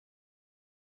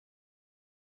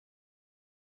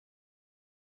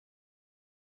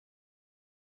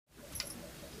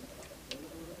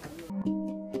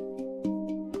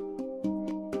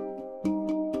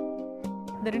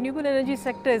The renewable energy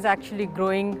sector is actually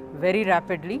growing very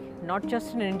rapidly, not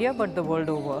just in India but the world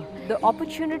over. The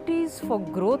opportunities for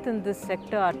growth in this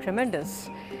sector are tremendous,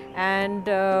 and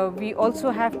we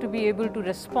also have to be able to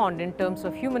respond in terms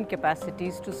of human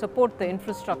capacities to support the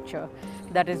infrastructure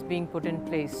that is being put in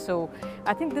place. So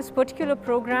I think this particular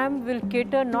program will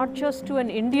cater not just to an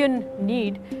Indian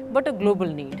need but a global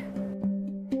need.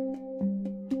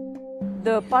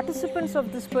 The participants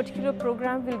of this particular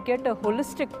program will get a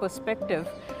holistic perspective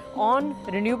on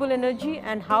renewable energy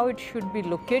and how it should be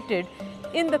located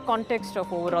in the context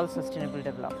of overall sustainable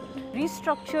development.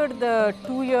 Restructured the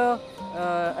 2-year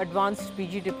advanced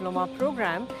PG diploma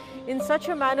program in such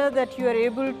a manner that you are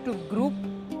able to group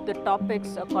the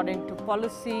topics according to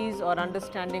policies or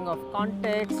understanding of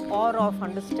context or of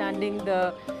understanding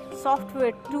the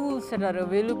software tools that are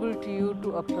available to you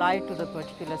to apply to the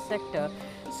particular sector.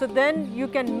 So then you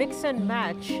can mix and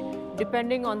match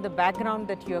depending on the background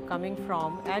that you are coming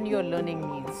from and your learning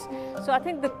needs. So I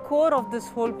think the core of this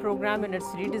whole program in its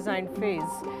redesign phase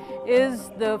is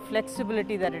the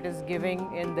flexibility that it is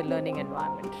giving in the learning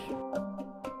environment.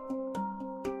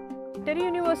 TERI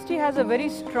University has a very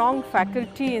strong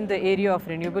faculty in the area of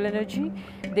renewable energy.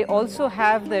 They also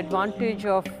have the advantage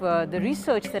of the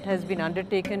research that has been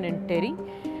undertaken in TERI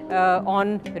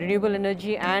on renewable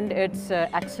energy and its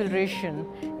acceleration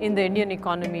in the Indian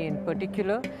economy in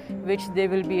particular, which they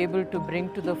will be able to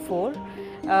bring to the fore.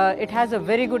 It has a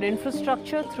very good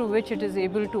infrastructure through which it is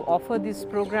able to offer this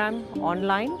program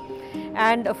online.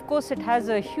 And of course, it has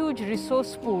a huge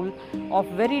resource pool of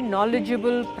very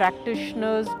knowledgeable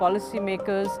practitioners,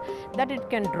 policymakers that it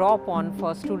can draw upon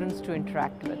for students to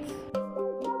interact with.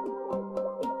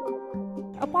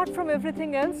 Apart from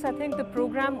everything else, I think the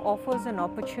program offers an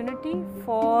opportunity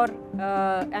for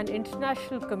an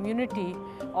international community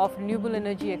of renewable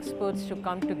energy experts to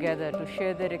come together to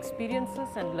share their experiences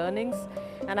and learnings,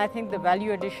 and I think the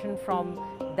value addition from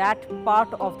that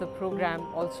part of the program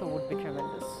also would be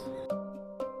tremendous.